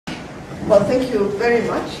Well, thank you very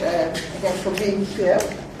much again for being here.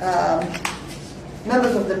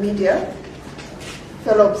 Members of the media,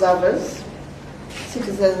 fellow observers,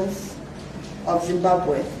 citizens of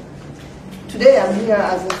Zimbabwe. Today I'm here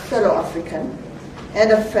as a fellow African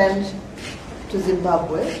and a friend to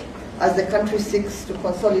Zimbabwe as the country seeks to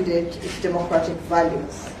consolidate its democratic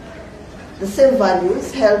values. The same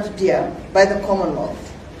values held dear by the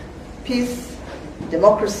Commonwealth: peace,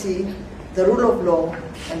 democracy, the rule of law,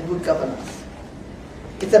 and good governance.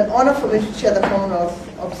 It's an honor for me to chair the Commonwealth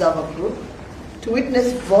Observer Group, to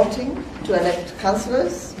witness voting to elect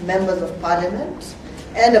councillors, members of parliament,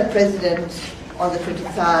 and a president on the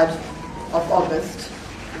 23rd of August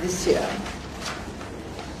this year.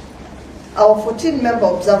 Our 14-member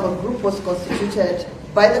observer group was constituted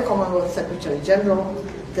by the Commonwealth Secretary General,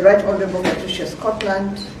 the Right Honourable Patricia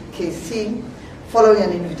Scotland, KC, following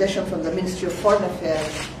an invitation from the Ministry of Foreign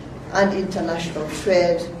Affairs and International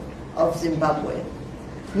Trade of Zimbabwe.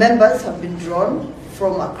 Members have been drawn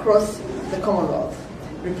from across the Commonwealth,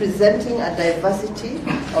 representing a diversity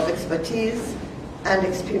of expertise and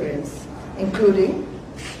experience, including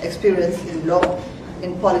experience in law,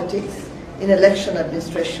 in politics, in election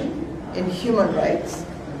administration, in human rights,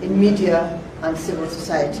 in media and civil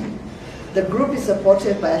society. The group is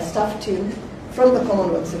supported by a staff team from the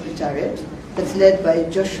Commonwealth Secretariat that's led by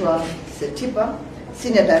Joshua Setiba,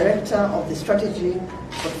 Senior Director of the Strategy,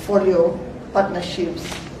 Portfolio, Partnerships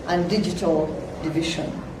and Digital Division.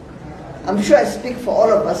 I'm sure I speak for all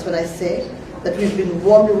of us when I say that we've been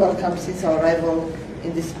warmly welcomed since our arrival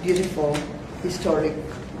in this beautiful, historic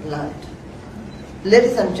land.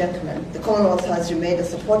 Ladies and gentlemen, the Commonwealth has remained a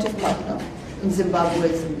supportive partner in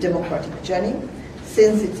Zimbabwe's democratic journey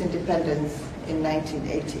since its independence in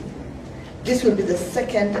 1980. This will be the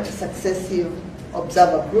second successive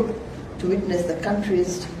observer group to witness the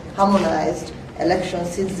country's harmonized elections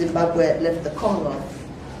since Zimbabwe left the Commonwealth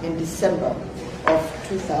in December of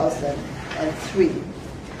 2003.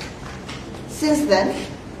 Since then,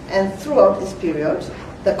 and throughout this period,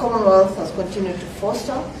 the Commonwealth has continued to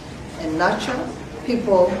foster and nurture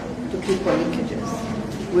people-to-people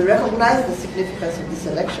linkages. We recognize the significance of these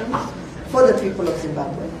elections for the people of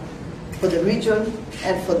Zimbabwe, for the region,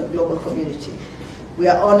 and for the global community. We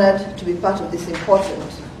are honored to be part of this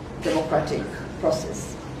important democratic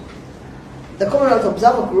process. The Commonwealth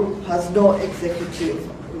Observer Group has no executive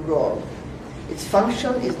role. Its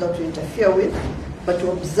function is not to interfere with, but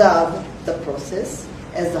to observe the process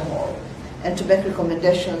as a whole and to make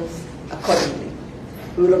recommendations accordingly.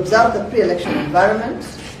 We will observe the pre-election environment,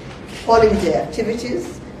 polling day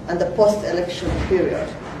activities, and the post-election period.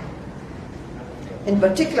 In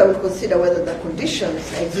particular, we'll consider whether the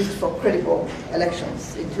conditions exist for credible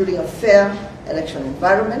elections, including a fair election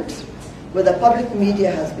environment, whether public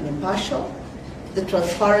media has been impartial, the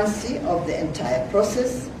transparency of the entire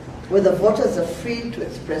process, whether voters are free to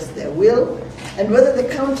express their will, and whether the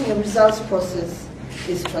counting and results process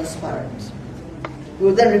is transparent. We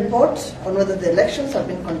will then report on whether the elections have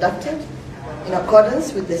been conducted in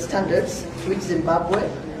accordance with the standards to which Zimbabwe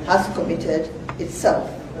has committed itself,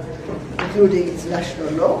 including its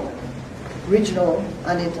national law, regional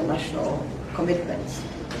and international commitments.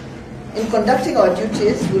 In conducting our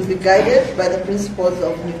duties, we will be guided by the principles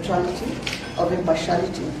of neutrality, of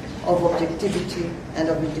impartiality, of objectivity, and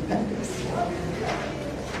of independence.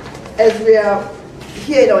 As we are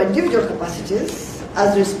here in our individual capacities,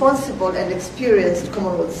 as responsible and experienced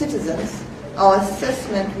Commonwealth citizens, our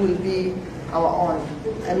assessment will be our own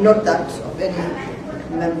and not that of any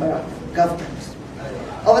member government.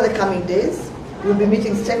 Over the coming days, we'll be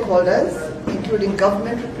meeting stakeholders, including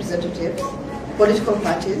government representatives, political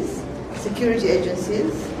parties, security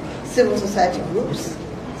agencies, civil society groups,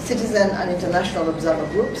 citizen and international observer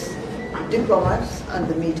groups, diplomats, and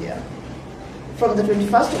the media. From the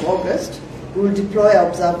 21st of August, we will deploy our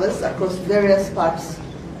observers across various parts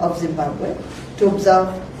of Zimbabwe to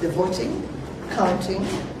observe the voting, counting,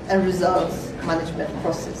 and results management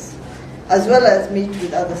process, as well as meet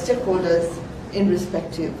with other stakeholders in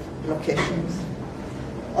respective locations.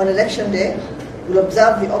 On election day, we'll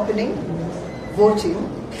observe the opening, voting,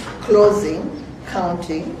 closing,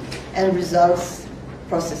 counting, and results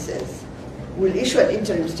processes. We'll issue an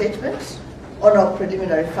interim statement on our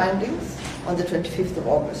preliminary findings on the 25th of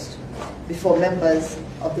August, before members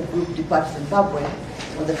of the group depart Zimbabwe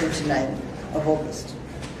on the 29th of August.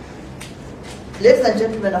 Ladies and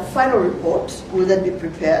gentlemen, a final report will then be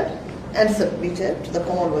prepared and submitted to the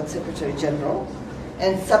Commonwealth Secretary General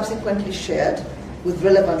and subsequently shared with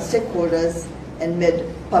relevant stakeholders and made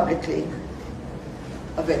publicly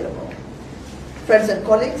available. Friends and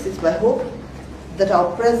colleagues, it's my hope that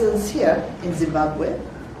our presence here in Zimbabwe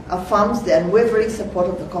affirms the unwavering support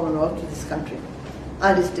of the Commonwealth to this country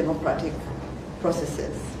and its democratic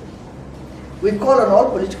processes. We call on all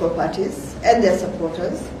political parties and their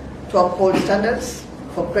supporters to uphold standards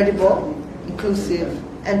for credible, inclusive,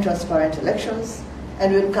 and transparent elections,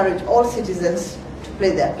 and we encourage all citizens to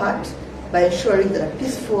play their part by ensuring that a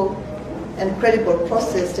peaceful and credible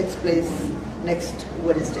process takes place next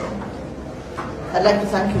Wednesday. I'd like to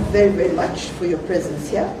thank you very, very much for your presence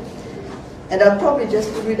here, and I'll probably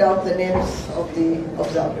just read out the names of the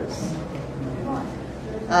observers.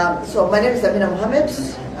 So my name is Amina Mohammed.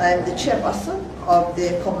 I am the chairperson of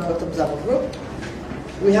the Commonwealth Observer Group.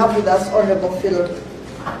 We have with us Honorable Phil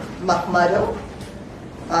McMurdo.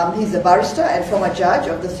 He's a barrister and former judge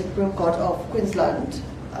of the Supreme Court of Queensland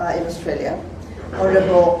in Australia.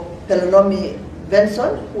 Honorable Pelonomi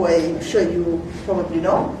Benson, who I'm sure you probably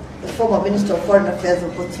know, the former Minister of Foreign Affairs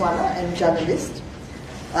of Botswana and journalist.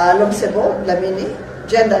 Lomsebo Lamini,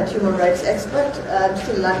 gender and human rights expert. I'm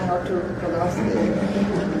still learning how to pronounce the name.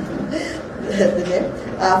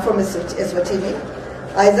 From Eswatini.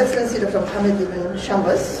 His Excellency Dr. Mohamed Ibn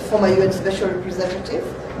Shambas, former UN Special Representative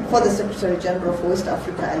for the Secretary General for West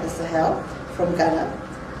Africa and the Sahel from Ghana.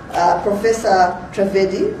 Professor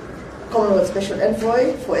Trivedi, Commonwealth Special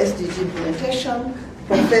Envoy for SDG Implementation,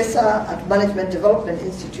 Professor at Management Development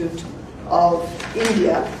Institute of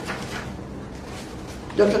India.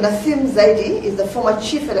 Dr. Nasim Zaidi is the former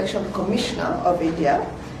Chief Election Commissioner of India.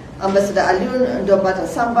 Ambassador Aliun Ndombata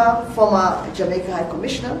Samba, former Jamaica High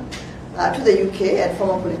Commissioner to the UK and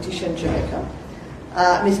former politician in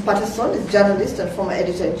Jamaica. Ms. Patterson is journalist and former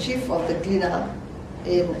editor-in-chief of the Gleaner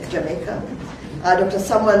in Jamaica. Dr.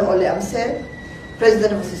 Samuel Ole Amse,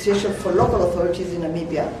 President of Association for Local Authorities in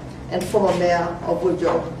Namibia and former Mayor of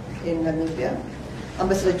Bujo in Namibia.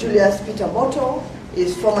 Ambassador Julius Peter Moto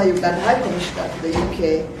is former Uganda High Commissioner to the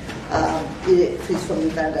UK. He's from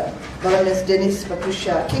Uganda. Baroness Dennis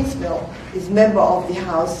Patricia Kingsmill is member of the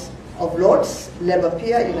House of Lords, Labour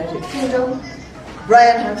peer, United Kingdom.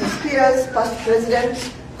 Brian Hunter Spears, past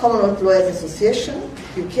President, Commonwealth Lawyers Association,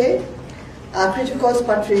 UK. Criticals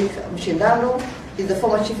Patrick Mshindano is the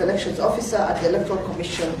former Chief Elections Officer at the Electoral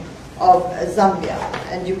Commission of Zambia.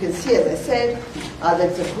 And you can see, as I said,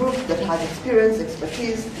 there's a group that has experience,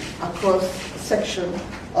 expertise across a section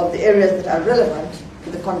of the areas that are relevant to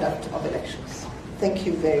the conduct of elections. Thank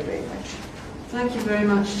you very, very much. Thank you very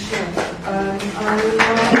much, Chair.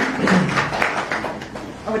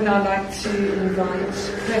 I would now like to invite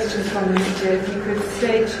questions from the media. If you could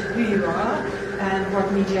state who you are and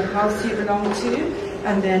what media house you belong to,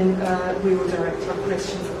 and then we will direct our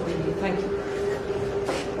questions accordingly. Thank you.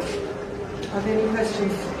 Are there any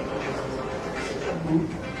questions?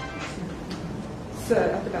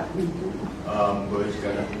 Sir, at the back. Boris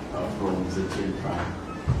Ghana from ZT Prime.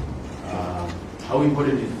 How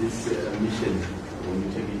important is this mission when you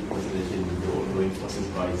take into consideration the ongoing process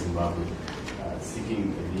by Zimbabwe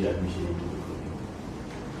seeking readmission into the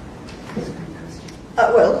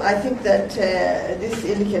country? Well, I think that this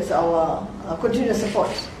indicates our continuous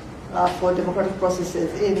support for democratic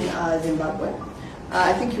processes in Zimbabwe.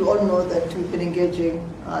 I think you all know that we've been engaging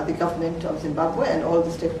the government of Zimbabwe and all the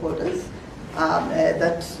stakeholders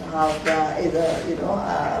that have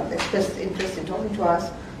either expressed interest in talking to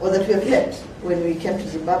us or that we have met. When we came to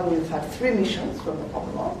Zimbabwe, we've had 3 missions from the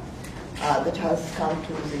Commonwealth that has come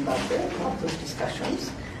to Zimbabwe to have those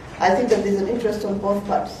discussions. I think that there's an interest on both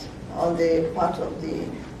parts, on the part of the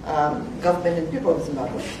government and people of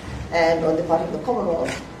Zimbabwe, and on the part of the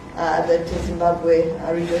Commonwealth, that Zimbabwe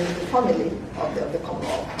rejoins the family of the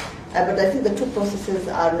Commonwealth. But I think the two processes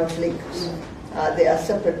are not linked. They are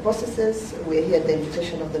separate processes. We're here at the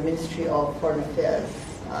invitation of the Ministry of Foreign Affairs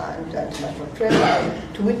and International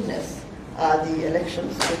Trade to witness the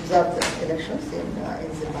elections, to observe the elections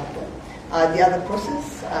in Zimbabwe. The other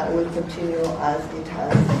process will continue as it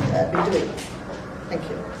has been doing. Thank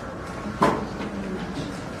you.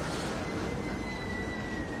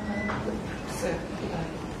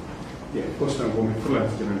 Yeah, Costa Ngome,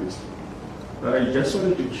 freelance journalist. I just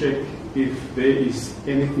wanted to check if there is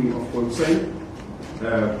anything of concern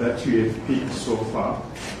that you have picked so far,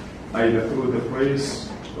 either through the press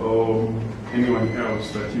or anyone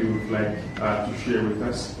else that you would like to share with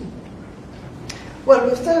us. Well,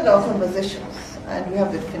 we've started our conversations and we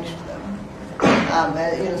haven't finished them.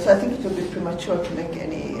 So I think it would be premature to make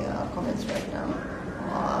any comments right now.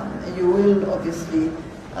 You will obviously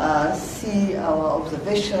see our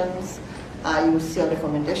observations. You will see our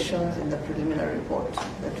recommendations in the preliminary report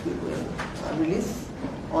that we will release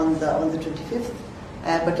on the 25th.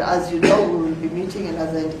 But as you know, we will be meeting, and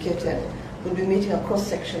as I indicated, we'll be meeting a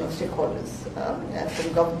cross-section of stakeholders from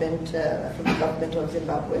the government of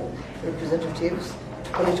Zimbabwe, representatives,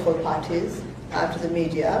 political parties, to the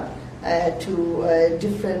media, to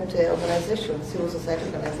different organizations, civil society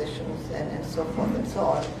organizations, and so forth and so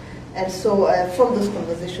on. And so from those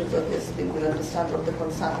conversations, obviously, we'll understand what the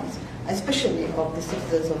concerns, especially of the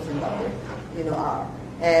citizens of Zimbabwe, are.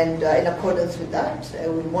 And in accordance with that,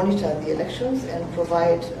 we'll monitor the elections and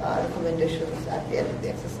provide recommendations at the end of the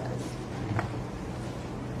exercise.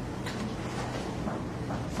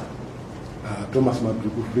 Thomas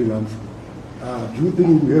Madruku, freelance. Do you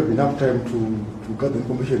think we have enough time to gather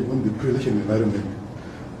information on the pre-election environment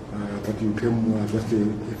that you came just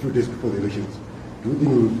a few days before the elections? Do you think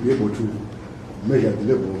we will be able to measure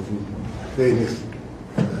the level of fairness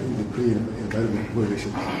in the pre-environment before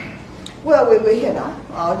elections? Well, we're here now.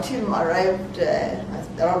 Our team arrived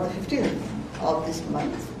around the 15th of this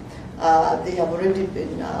month. They have already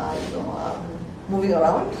been, moving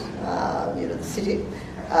around, the city.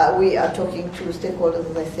 We are talking to stakeholders,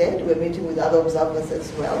 as I said. We're meeting with other observers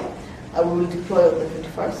as well. We will deploy on the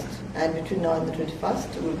 21st, and between now and the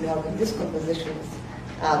 21st, we'll be having these conversations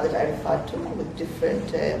that I referred to with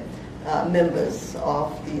different members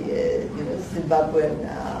of the Zimbabwean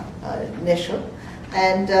nation.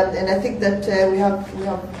 And I think that we have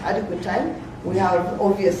adequate time. We have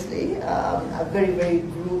obviously a very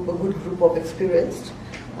good group of experienced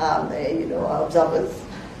observers,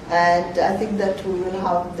 and I think that we will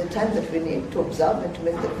have the time that we need to observe and to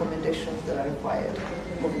make the recommendations that are required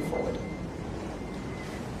moving forward.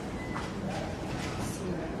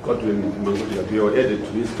 Godwin Mangudia, your edit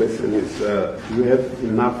to this question is, do you have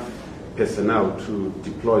enough personnel to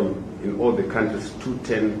deploy in all the countries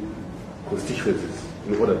 210 constituencies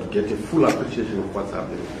in order to get a full appreciation of what's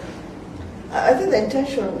happening? I think the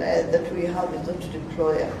intention that we have is not to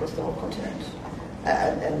deploy across the whole continent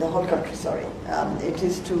and the whole country, sorry. It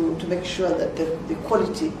is to make sure that the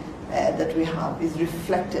quality that we have is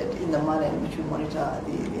reflected in the manner in which we monitor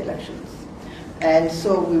the elections. And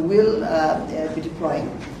so we will be deploying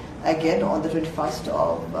again on the 21st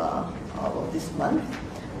of this month.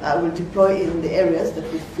 We'll deploy in the areas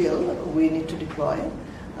that we feel we need to deploy.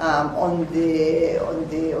 In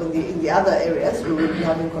the other areas, we will be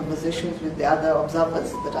having conversations with the other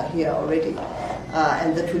observers that are here already,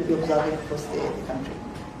 and that will be observing across the country.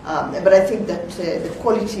 But I think that the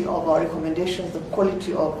quality of our recommendations, the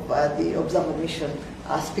quality of the observer mission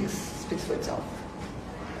speaks for itself.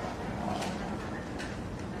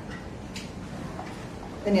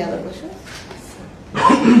 Any other questions?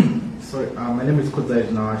 Sorry, my name is Kodzai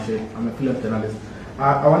Nawashe. I'm a freelance journalist.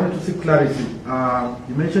 I wanted to seek clarity.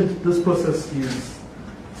 You mentioned this process is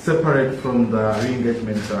separate from the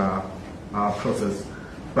re-engagement process,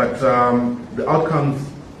 but the outcomes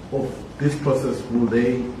of this process, will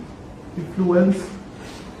they influence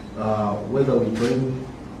whether we join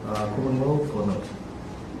Commonwealth or not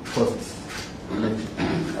post-election?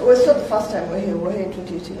 Well, it's not the first time we're here. We're here in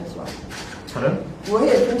 2018 as well. Pardon? We're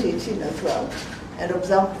here in 2018 as well, and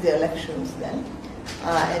observed the elections then,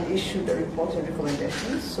 and issued a report and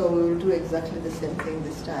recommendations. So we will do exactly the same thing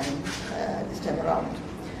this time around.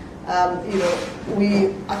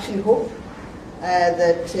 We actually hope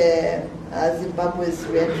that Zimbabwe's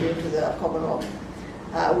re-entry into the Commonwealth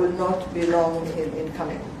will not be long in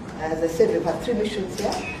coming. As I said, we've had 3 missions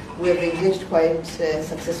here. We have engaged quite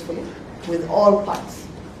successfully with all parts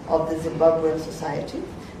of the Zimbabwean society.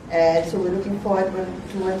 And so we're looking forward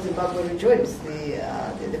to when Zimbabwe rejoins the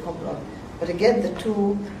Commonwealth. But again, the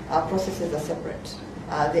two processes are separate.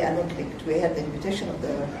 They are not linked. We had the invitation of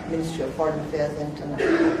the Ministry of Foreign Affairs and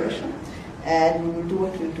International Cooperation, and we will do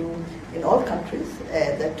what we do in all countries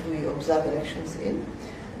that we observe elections in.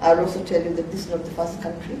 I'll also tell you that this is not the first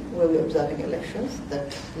country where we're observing elections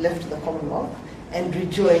that left the Commonwealth and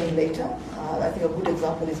rejoined later. I think a good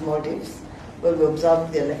example is Maldives, where we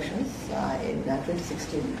observed the elections in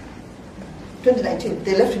 2019.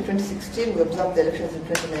 They left in 2016, we observed the elections in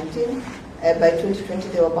 2019. By 2020,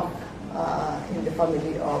 they were back in the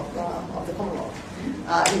family of the Commonwealth.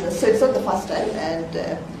 So it's not the first time,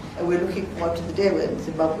 and we're looking forward to the day when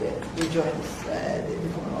Zimbabwe rejoins the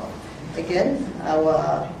Commonwealth. Again,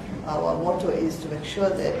 our motto is to make sure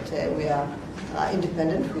that we are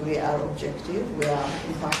independent, we are objective, we are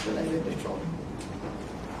impartial, and we're neutral.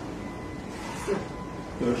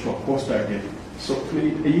 Short post again. So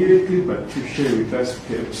a year clip to share with us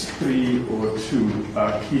perhaps 3 or 2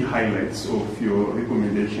 key highlights of your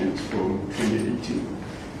recommendations from 2018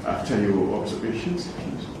 after your observations.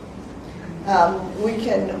 We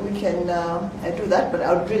can do that, but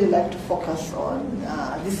I would really like to focus on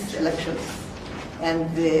these elections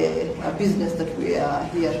and the business that we are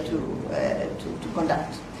here to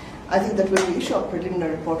conduct. I think that when we issue our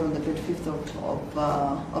preliminary report on the 25th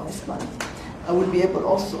of this month, I will be able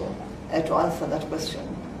also to answer that question.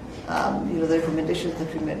 The recommendations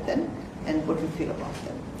that we made then and what we feel about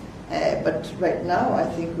them. But right now, I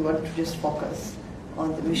think we want to just focus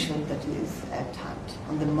on the mission that is at hand,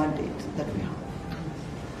 on the mandate that we have.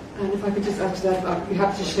 And if I could just add to that, I'd be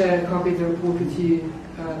happy to share a copy of the report with you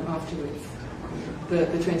afterwards, the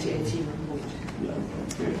 2018 report. Yeah.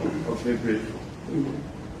 Okay, great.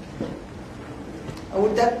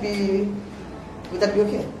 Would that be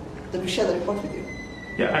okay? That we share the report with you?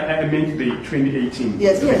 Yeah, I meant the 2018.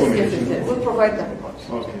 Yes. We'll provide that report.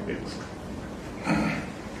 Okay, thanks.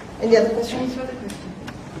 Any other questions? Any further questions?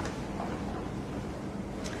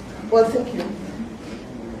 Well, thank you.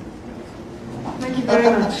 Thank you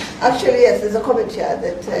very much. Actually, yes, there's a comment here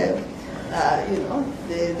that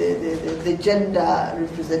the gender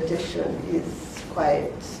representation is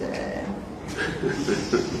quite.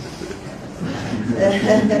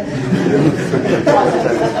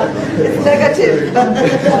 It's negative.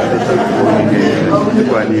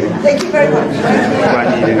 Thank you very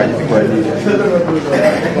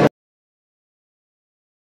much.